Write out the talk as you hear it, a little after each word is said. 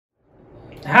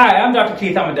Hi, I'm Dr.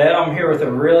 Keith Amadeo. I'm here with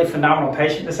a really phenomenal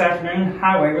patient this afternoon.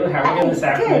 Hi, Waverly. How are you doing this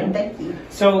afternoon? Good, thank you.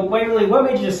 So, Waverly, what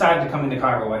made you decide to come into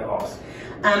Collierville weight loss?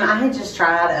 I had just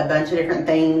tried a bunch of different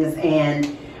things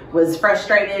and was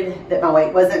frustrated that my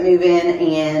weight wasn't moving,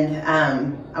 and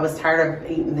I was tired of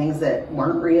eating things that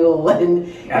weren't real, and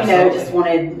just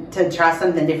wanted to try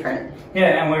something different.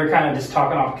 Yeah, and we were kind of just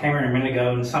talking off camera a minute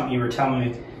ago, and something you were telling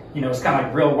me, it's kind of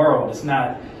like real world. It's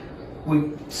not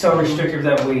so restrictive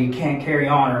that we can't carry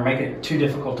on or make it too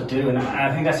difficult to do, and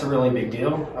I think that's a really big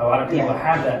deal. A lot of people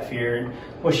have that fear, and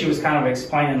what she was kind of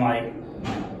explaining,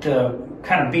 like the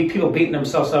kind of people beating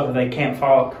themselves up if they can't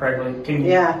follow it correctly. Can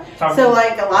you talk so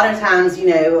like a lot of times,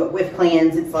 with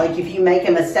plans, it's like if you make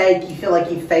a mistake, you feel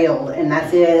like you failed and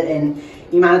that's it, and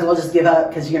you might as well just give up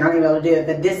because you're not going to be able to do it.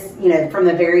 But this, from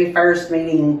the very first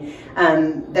meeting,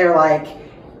 they're like,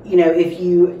 if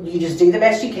you just do the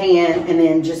best you can and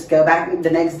then just go back the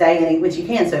next day and eat what you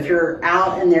can. So if you're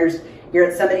out and you're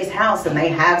at somebody's house and they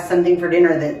have something for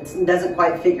dinner that doesn't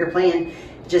quite fit your plan,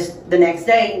 just the next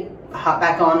day, hop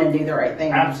back on and do the right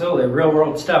thing. Absolutely. Real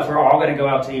world stuff. We're all going to go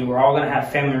out to eat. We're all going to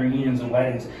have family reunions and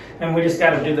weddings. And we just got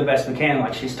to do the best we can,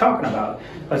 like she's talking about.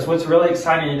 But what's really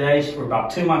exciting today, we're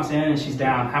about 2 months in and she's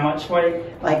down how much weight?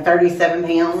 Like 37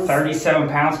 pounds. 37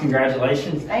 pounds.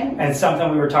 Congratulations. Thanks. And something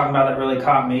we were talking about that really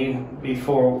caught me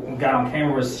before we got on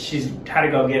camera was she's had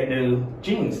to go get new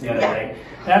jeans the other day.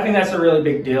 And I think that's a really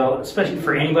big deal, especially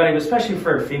for anybody, but especially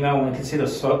for a female, when we can see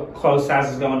those clothes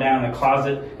sizes going down, the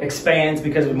closet expands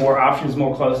because of more options,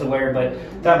 more clothes to wear.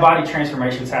 But that body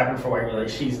transformation's happened for Waverly.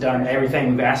 She's done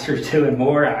everything we've asked her to and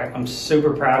more. I'm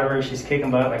super proud of her. She's kicking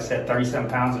butt, like I said, 37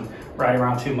 pounds in right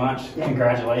around 2 months. Yeah.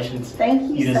 Congratulations. Thank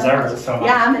you. You deserve it so much.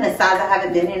 Yeah, I'm in a size I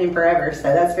haven't been in forever, so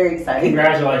that's very exciting.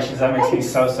 Congratulations. That makes me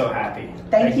so happy.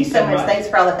 Thank you so much. Thanks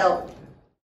for all the help.